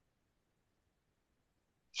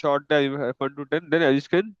sort the element 1 to 10, then I just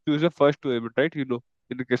can choose the first two elements, right?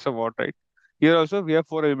 In the case of what, right? Here also we have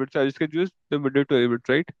four elements, so I just can choose the middle two elements,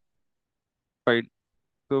 right? Fine.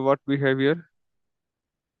 So what we have here?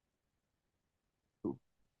 Two.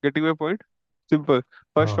 Getting my point? Simple.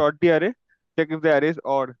 First uh, sort the array, check if the array is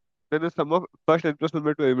odd. Then the sum of first n plus 1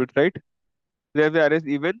 by 2 elements, right? Then if the array is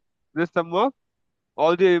even, the sum of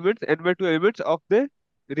all the elements, n by 2 elements of the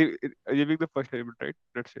giving the first element, right?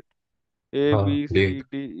 That's it. A, B, great. C,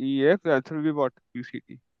 D, E, F. The answer will be what? B, C,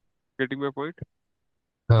 D. Getting my point?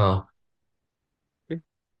 Uh, Okay.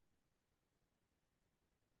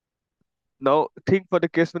 Now think for the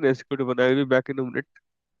case when s equal to 1. I will be back in a minute.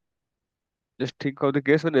 Just think of the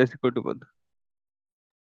case when s equal to 1.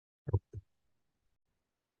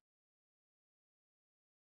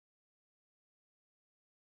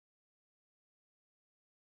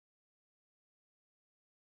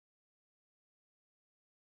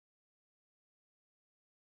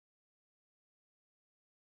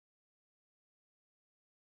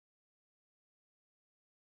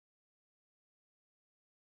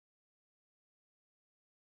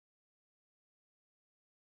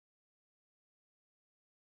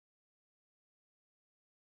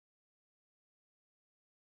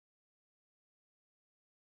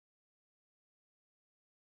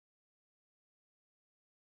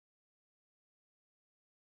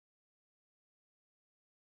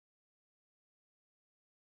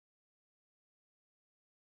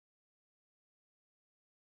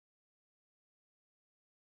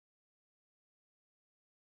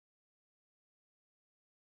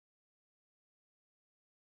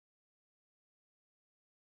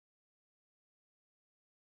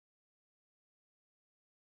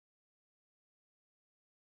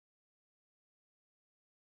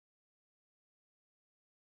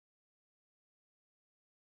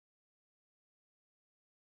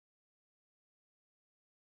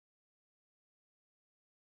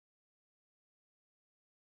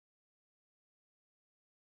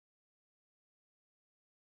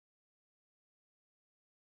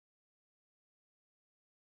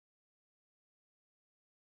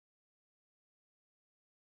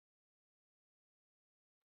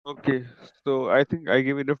 Okay, so I think I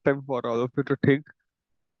gave enough time for all of you to think.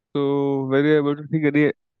 So were you able to think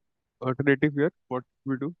any alternative here? What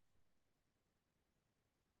we do?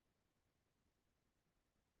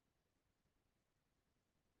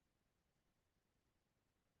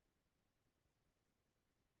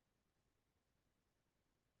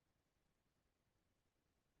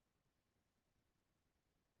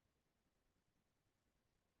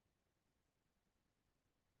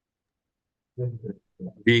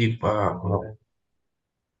 we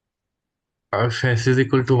if s is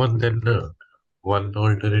equal to 1, then one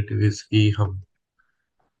alternative is कि हम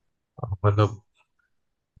मतलब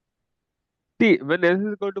See, when s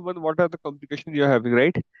is equal to 1, what are the complications you're having,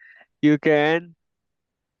 right? You can,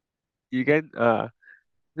 you can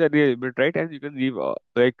the real limit, right? And you can leave,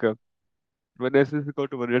 when s is equal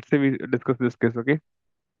to 1, let's say we discuss this case, okay?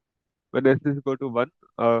 When s is equal to 1,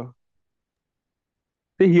 uh,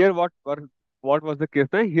 see here what was the case?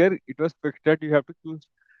 Now, here it was fixed that you have to choose,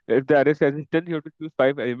 if the array size is 10, you have to choose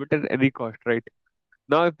 5 elements at any cost, right?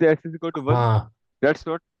 Now, if the s is equal to 1, हाँ that's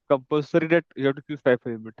not compulsory that you have to choose 5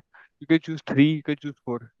 elements. You can choose 3, you can choose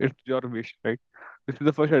 4. It's your wish, right? This is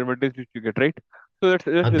the first advantage which you get, right? So let's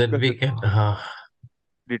and then discuss we this can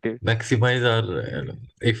detail. maximize our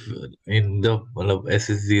if in the मतलब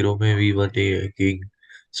SS0 में we were taking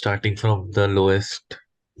starting from the lowest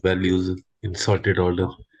values in sorted order,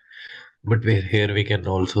 but here we can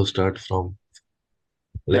also start from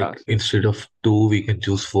Yeah, like so instead of two we can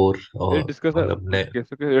choose four let's or discuss मतलब this case,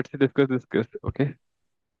 okay? Let's discuss this case, okay?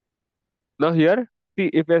 Now here, see,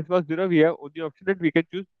 if s was 0, we have only option that we can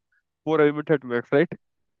choose 4 elements at max, right?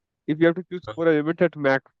 If you have to choose 4 elements at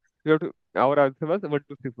max, you have to, our answer was 1,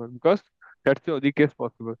 2, 3, 4, because that's the only case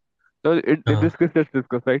possible. Now, in हाँ this case, let's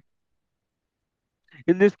discuss, right?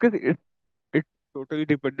 In this case, it's totally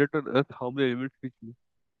dependent on us how many elements we choose.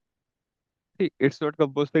 See, it's not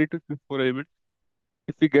compulsory to choose 4 elements.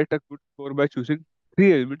 If we get a good score by choosing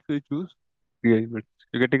 3 elements, we choose 3 elements.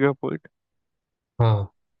 You getting a point? हाँ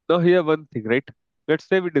Now, here one thing, right? Let's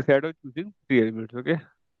say we decide on choosing 3 elements, okay?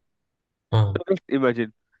 हाँ Now, just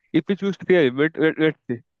imagine if we choose 3 elements,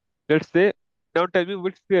 let's say, now tell me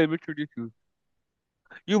which 3 elements should you choose?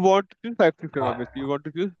 You want to choose 5, 6, 7, obviously. You want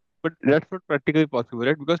to choose, but that's not practically possible,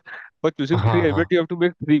 right? Because for choosing 3 हाँ elements, हाँ you have to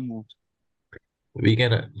make 3 moves. we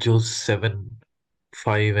can choose 7,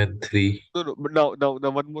 5 and 3. No, no, but now,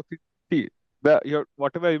 one more thing. See, your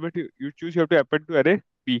whatever element you choose, you have to append to array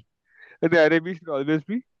B, and the array B should always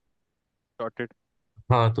be sorted.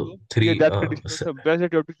 हाँ तो So yeah, three that condition also implies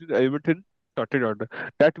that you have to choose elements in sorted order.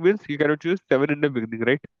 That means you cannot choose seven in the beginning,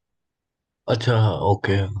 right? अच्छा हाँ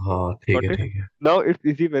okay हाँ ठीक Got है it? ठीक है Now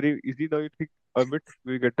it's easy, very easy. Now you think a bit,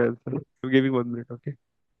 we get the answer. I'm giving 1 minute, okay?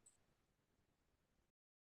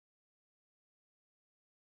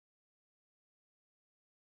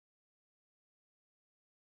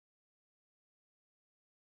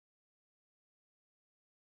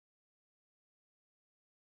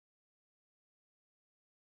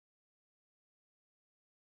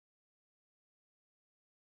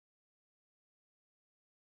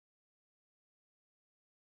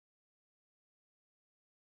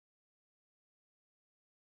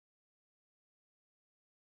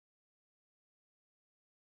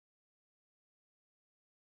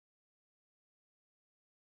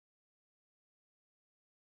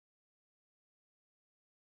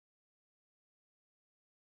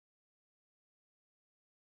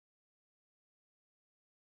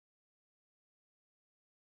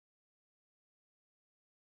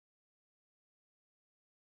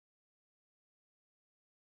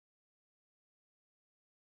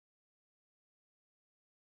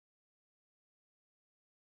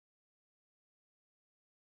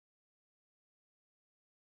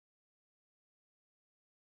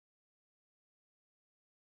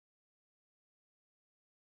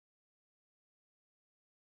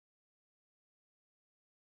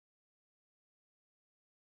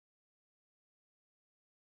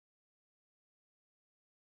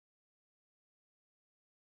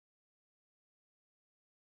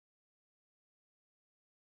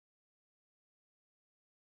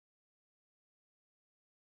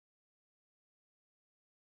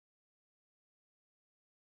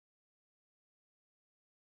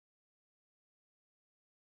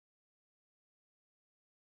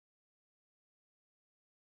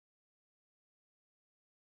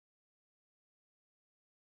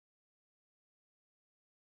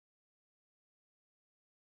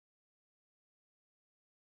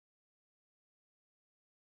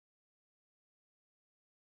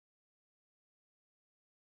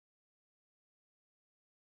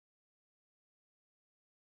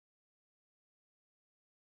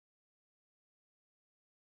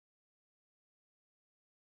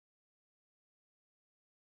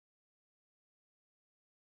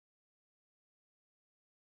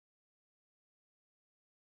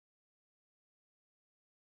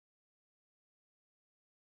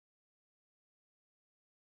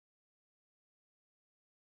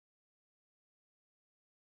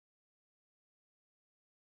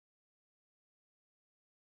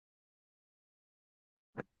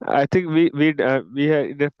 I think we have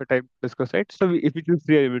enough time to discuss, right? So if we choose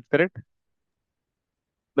three elements, correct?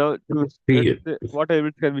 Now choose. Let's three say, what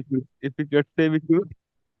elements can we choose? If we let's say we choose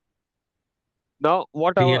now,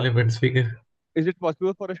 what three our elements we can is it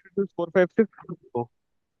possible for us to choose four, five, six? No.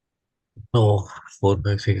 no 4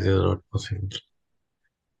 5 6 is not possible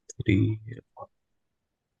three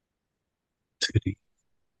three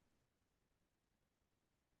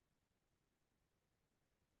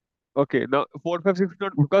Okay, now four, five, six is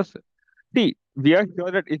not because see we are sure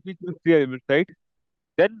that if we choose three elements, right?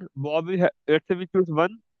 Then Bob will let's say we choose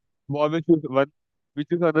one, Bob will choose one, we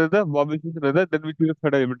choose another, Bob will choose another, then we choose a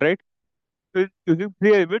third element, right? So in choosing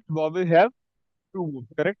three elements, Bob will have two moves,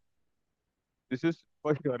 correct? This is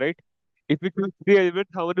for sure, right? If we choose three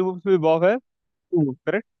elements, how many moves will Bob have? Two moves,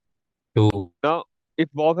 correct? two Now, if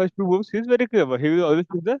Bob has two moves, he's very clever. He will always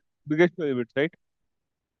choose the biggest two elements, right?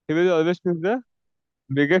 He will always choose the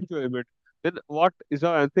biggest two element. Then what is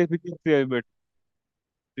our answer if we choose three elements?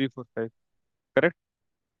 Three, four, five, correct?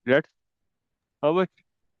 That's how much?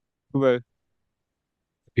 12.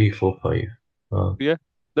 3 4 5 Yeah.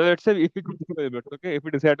 Now let's say if we choose two elements, okay? If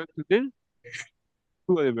we decide on choosing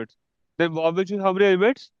two elements, then Bob will choose how many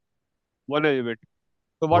elements? One element.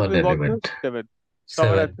 So what one will Bob choose? element Seven. So our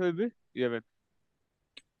seven answer will be 11.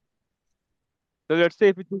 So let's say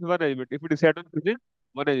if we choose one element, if we decide on choosing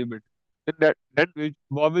one element, then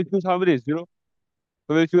Bob will choose how many? Zero.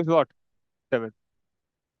 So we'll choose what? Seven.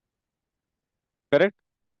 Correct?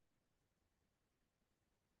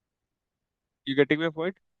 You getting my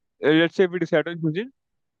point? Let's say if we decide on choosing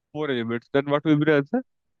four elements, then what will be the answer?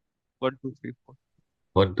 One, two, three, four.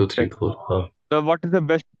 1 2 3 Right. 4 Now what is the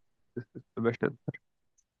best? This is the best answer.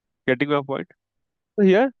 Getting my point? So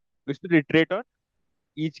here we should iterate on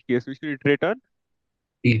each case. We should iterate on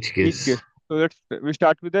each each case case. So we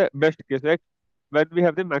start with the best case, right? When we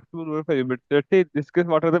have the maximum number of elements. Let's say in this case,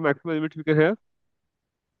 what are the maximum elements we can have?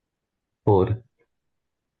 4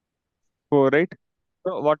 Four, right?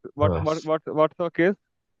 So uh, what's our case?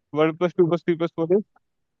 One plus two plus three plus four is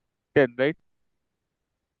 10, right?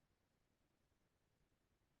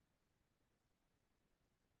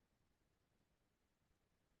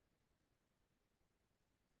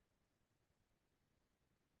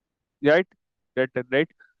 right? That 10, right?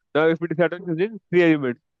 Now, if we decide on choosing three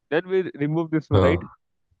elements, then we remove this one, right? uh,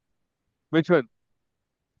 Which one?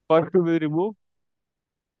 First two we remove,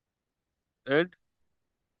 and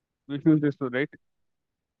we choose this one, right?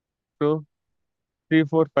 So, 3,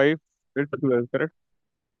 4, 5, and 12, correct?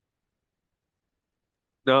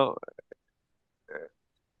 Now,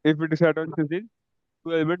 if we decide on choosing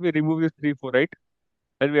two elements, we remove this 3, 4, right?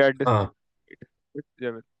 And we add this 2, uh, right? It's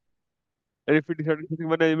 7. And if we decide on choosing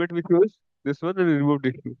one element, we choose this one and we remove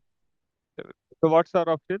this 2. 7. So, what's our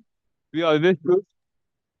option? We always choose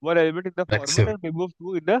one element in the forward maximum. and remove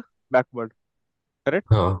two in the backward, correct?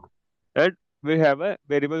 Uh, And we have a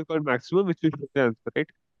variable called maximum, which is the answer, right?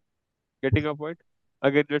 Getting a point?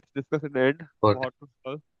 Again, let's discuss in the end what? how to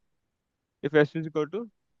solve. If s is equal to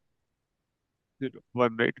 0,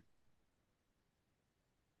 1, right?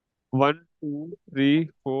 1, 2, 3,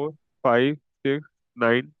 4, 5, 6,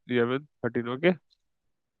 9, 11, 13. Okay.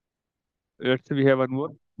 Let's say we have one more.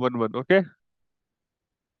 1, 1. Okay.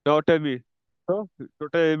 Now tell me. So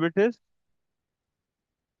total element is,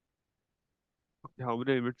 okay, how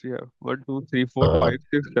many elements we have? 1, 2, 3, 4, 5, Uh,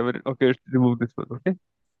 6, 7. Okay, let's remove this one. Okay.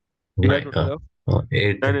 We have nine. total of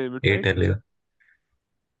Eight. 9 elements, Eight right? and 11.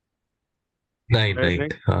 Nine. 9, Nine.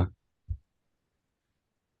 right?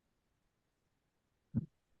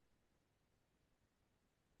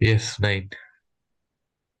 Yes, nine.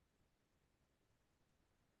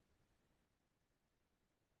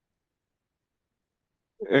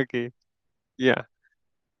 Okay. Yeah.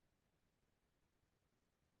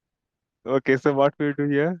 Okay. So what we do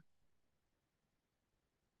here?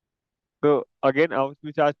 So again, how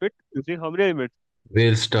we charge it using how many elements?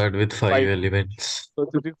 We'll start with five 5. elements. So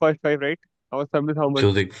choosing first 5, right? Our sum is how much?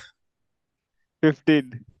 Choosing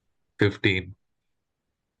 15. 15.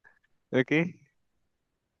 Okay.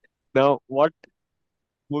 Now what?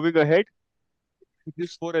 Moving ahead,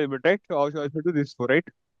 this 4 element, right? So also do this 4, right?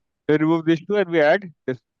 We remove these two and we add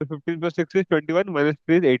this. So 15 plus 6 is 21 minus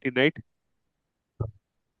 3 is 18, right?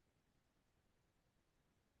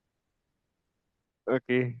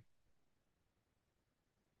 Okay.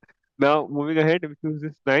 Now moving ahead, we choose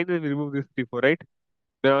this 9 and we remove this 3, 4, right?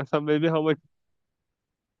 Now sum will be how much?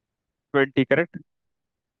 20, correct?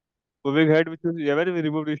 Moving ahead, we choose 11 and we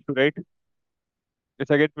remove these 2, right? It's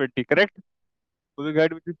again 20, correct? Moving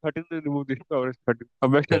ahead, we choose 13 and remove these 2, our is 13. Our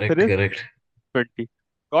best answer Correct, is correct. 20.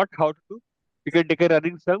 Got how to do? We can take a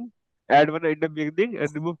running sum, add one in the beginning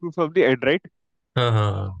and remove 2 from the end, right?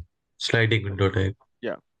 Uh, Sliding window type.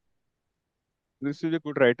 Yeah. This is a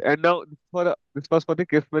good, right? And now this was for the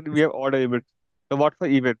case when we have odd elements. So what for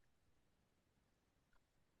even?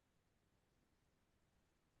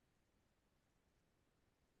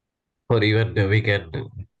 Or even we can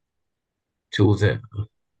choose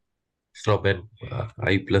from an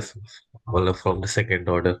I plus, well, from the second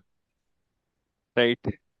order. Right?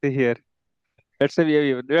 See here. Let's say we have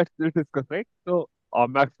even. Let's discuss, right? So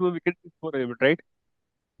maximum we can choose 4 element, right?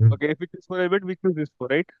 Hmm. Okay, if we choose 4 element, we choose this 4,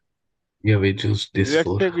 right? Yeah, we choose this Let's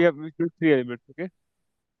four. say we choose 3 elements, okay?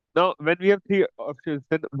 Now when we have 3 options,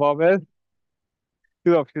 then Bob has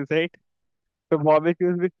 2 options, right? So Bob will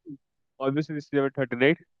choose which obviously this 11, 13,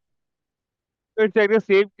 right? So it's like the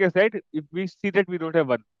same case, right? If we see that we don't have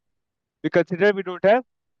one, we consider we don't have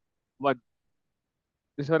one.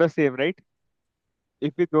 This one the same, right?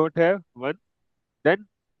 If we don't have one, then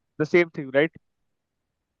the same thing, right?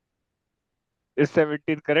 Is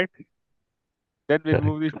 17 correct? Then we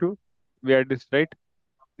remove Correct. these two, we add this, right?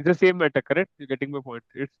 It's the same matter, correct? You're getting my point.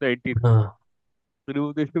 It's 19. Uh, We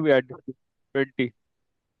remove these two, we add this two. 20.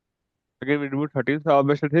 Again, we remove 13. So our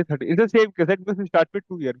best answer is 30. It's the same case, right? Because we start with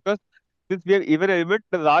 2 here. Because since we have even element,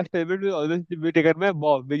 the last element will always be taken by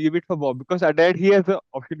Bob. We give it for Bob. Because at the end, he has the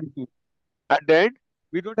option to choose. At the end,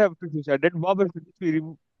 we don't have to choose. At the end, Bob has to choose. We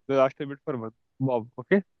remove the last element for one. Bob.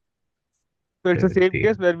 Okay? So it's the same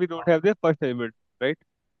case 17. where we don't have the first element, right?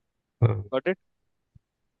 Uh, Got it?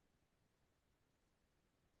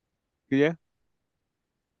 Yeah?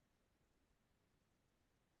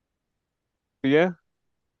 Yeah?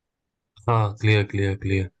 Clear, clear,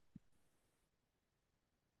 clear.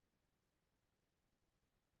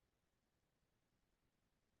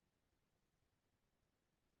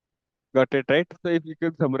 Got it, right? So if you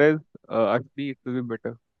can summarize, actually, it will be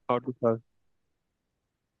better. How to solve.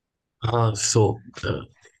 So,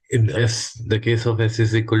 in S, the case of S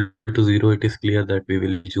is equal to 0, it is clear that we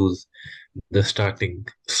will choose the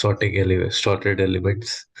sorted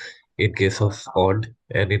elements. In case of odd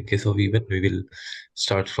and in case of even, we will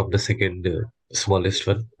start from the second smallest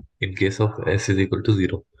one. In case of S is equal to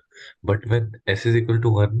 0. But when S is equal to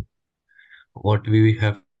 1, what we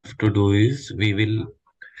have to do is we will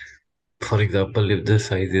For example, if the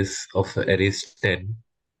size is of the array is 10,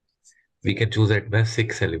 we can choose at max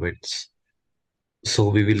 6 elements. So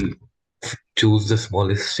we will choose the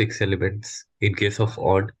smallest 6 elements in case of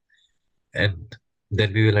odd, and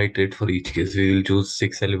then we will iterate for each case. We will choose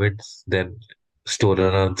 6 elements, then store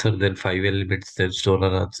an answer, then 5 elements, then store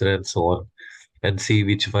an answer, and so on, and see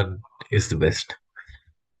which one is the best.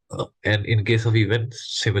 And in case of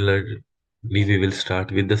events, similarly, we will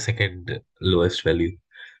start with the second lowest value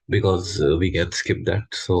because we can skip that.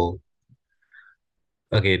 So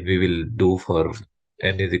again, we will do for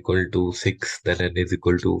n is equal to 6, then n is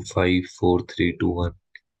equal to 5, 4, 3, 2, 1,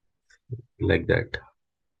 like that.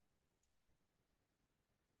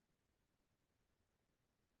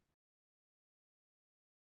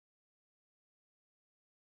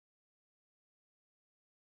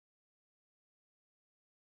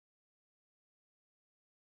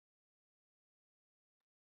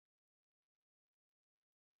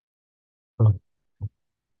 Uh,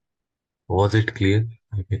 Was it clear?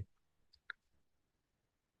 Okay.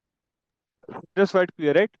 Just quite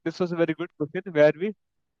clear, right? This was a very good question where we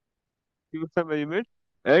choose some element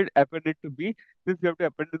and append it to B. Since we have to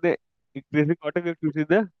append to the increasing order, we have choosing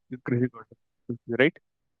the increasing order, right?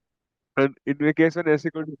 And in the case when S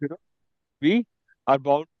equal to 0, we are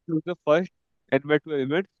bound to choose the first n by 2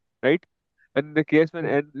 elements, right? And in the case when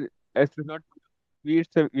S is not, we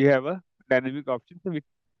have a dynamic option, so we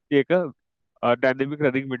take a dynamic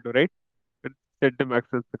running window, right? And set the max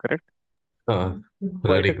answer, correct? Uh,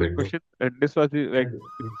 Quite a Running good window. question, and this was like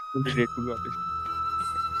really great to be honest.